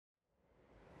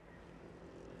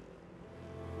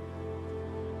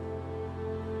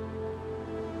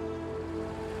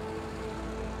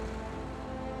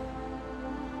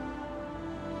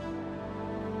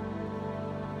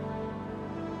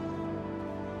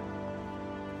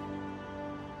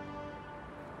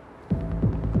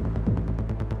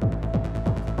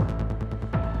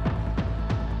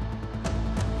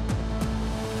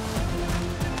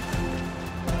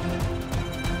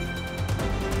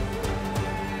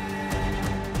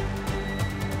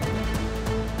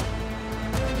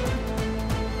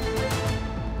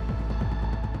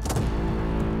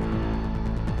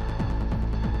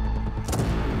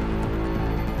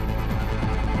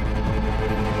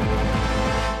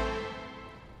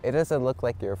It doesn't look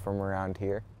like you're from around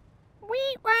here.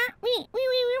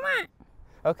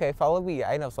 Okay, follow me.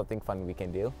 I know something fun we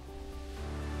can do.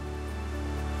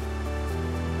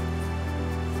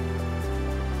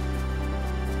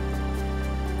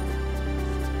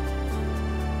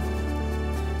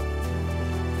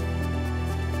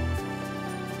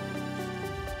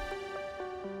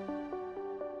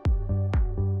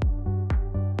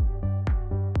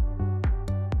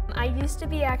 I used to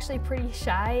be actually pretty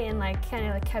shy and kind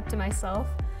of kept to myself.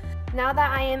 Now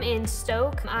that I am in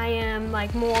STOKE, I am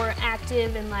more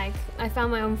active and I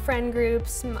found my own friend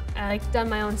groups, done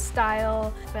my own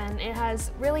style, and it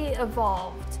has really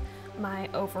evolved my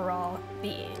overall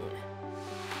being.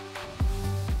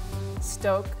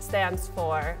 STOKE stands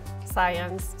for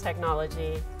Science,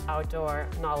 Technology, Outdoor,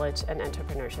 Knowledge, and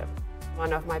Entrepreneurship.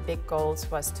 One of my big goals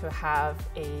was to have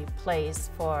a place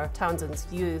for Townsend's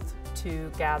youth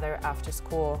to gather after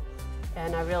school,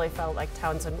 and I really felt like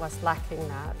Townsend was lacking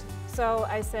that. So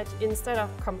I said, instead of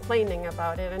complaining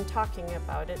about it and talking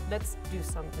about it, let's do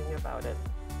something about it.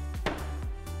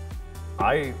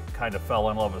 I kind of fell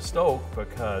in love with STOKE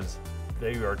because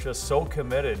they are just so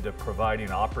committed to providing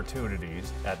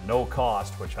opportunities at no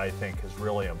cost, which I think is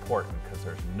really important because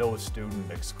there's no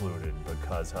student excluded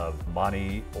because of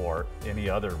money or any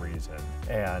other reason.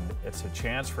 And it's a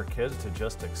chance for kids to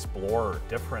just explore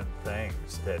different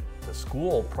things that the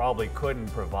school probably couldn't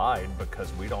provide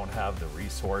because we don't have the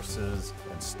resources.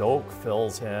 And STOKE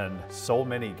fills in so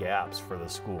many gaps for the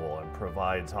school and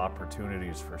provides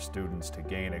opportunities for students to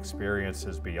gain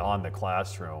experiences beyond the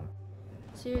classroom.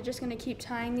 So you're just going to keep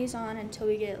tying these on until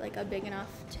we get a big enough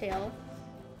tail.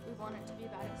 We want it to be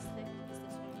about as thick as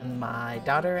this one. My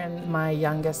daughter and my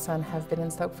youngest son have been in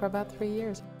STOKE for about 3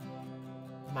 years.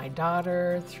 My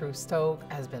daughter, through STOKE,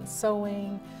 has been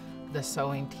sewing. The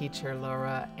sewing teacher,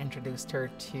 Laura, introduced her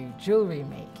to jewelry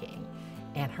making,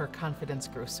 and her confidence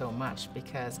grew so much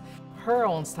because her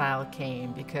own style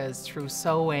came because through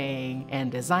sewing and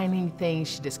designing things,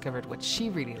 she discovered what she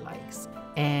really likes.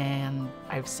 And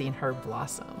I've seen her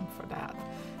blossom for that.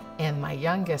 And my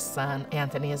youngest son,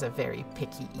 Anthony, is a very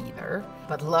picky eater,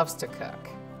 but loves to cook.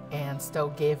 And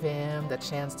STOKE gave him the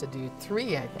chance to do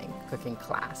 3, I think, cooking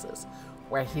classes,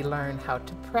 where he learned how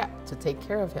to prep, to take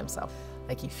care of himself.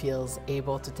 He feels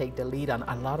able to take the lead on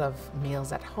a lot of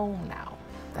meals at home now.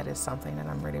 That is something that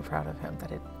I'm really proud of him,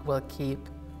 that it will keep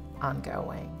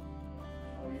ongoing.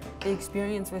 The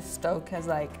experience with STOKE has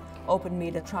opened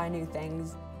me to try new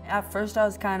things. At first I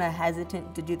was kind of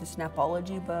hesitant to do the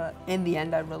snapology, but in the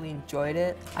end I really enjoyed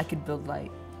it. I could build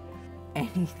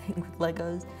anything with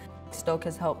Legos. STOKE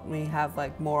has helped me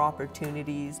have more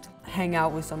opportunities to hang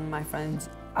out with some of my friends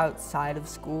outside of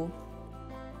school.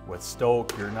 With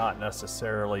STOKE, you're not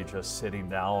necessarily just sitting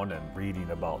down and reading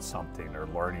about something or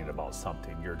learning about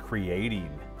something. You're creating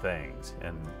things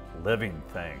and living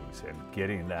things and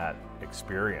getting that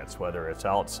experience, whether it's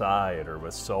outside or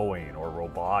with sewing or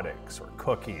robotics or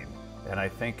cooking. And I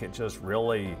think it just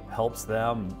really helps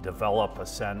them develop a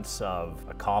sense of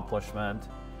accomplishment.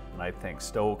 And I think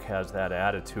STOKE has that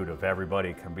attitude of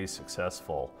everybody can be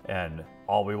successful, and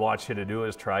all we want you to do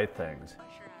is try things.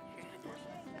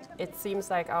 It seems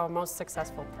like our most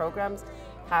successful programs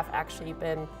have actually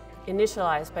been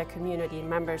initialized by community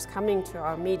members coming to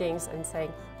our meetings and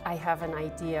saying, I have an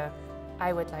idea,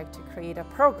 I would like to create a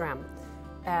program.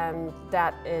 And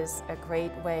that is a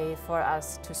great way for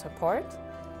us to support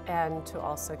and to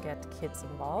also get kids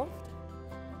involved.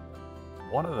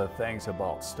 One of the things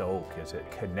about STOKE is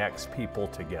it connects people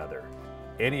together.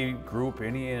 Any group,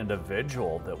 any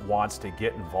individual that wants to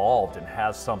get involved and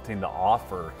has something to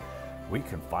offer, we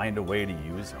can find a way to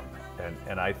use them.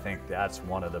 And I think that's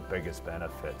one of the biggest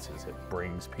benefits, is it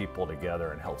brings people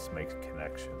together and helps make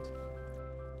connections.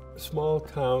 Small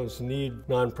towns need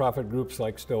nonprofit groups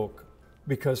like STOKE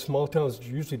because small towns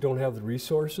usually don't have the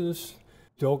resources.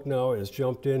 STOKE now has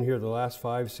jumped in here the last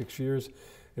 5-6 years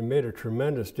and made a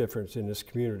tremendous difference in this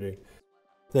community.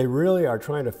 They really are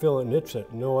trying to fill a niche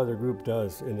that no other group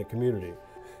does in the community.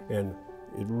 And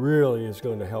it really is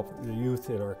going to help the youth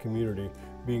in our community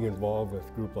being involved with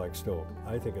a group like STOKE.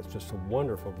 I think it's just a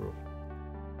wonderful group.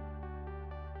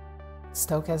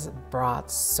 STOKE has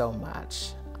brought so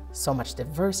much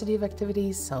diversity of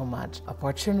activities, so much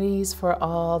opportunities for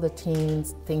all the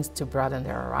teens, things to broaden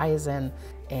their horizon,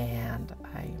 and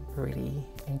I'm really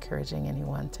encouraging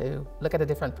anyone to look at the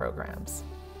different programs.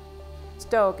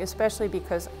 STOKE, especially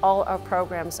because all our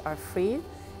programs are free,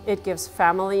 it gives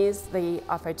families the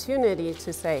opportunity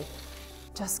to say,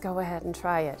 just go ahead and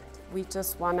try it. We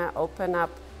just want to open up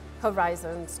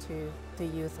horizons to the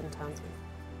youth in Townsend.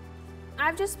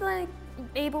 I've just been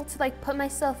able to like put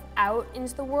myself out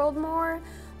into the world more,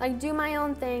 like do my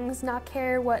own things, not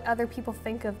care what other people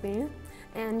think of me,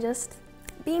 and just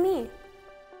be me.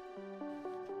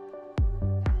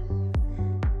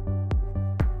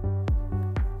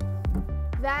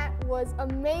 That was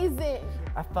amazing.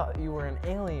 I thought you were an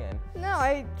alien. No,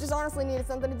 I just honestly needed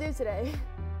something to do today.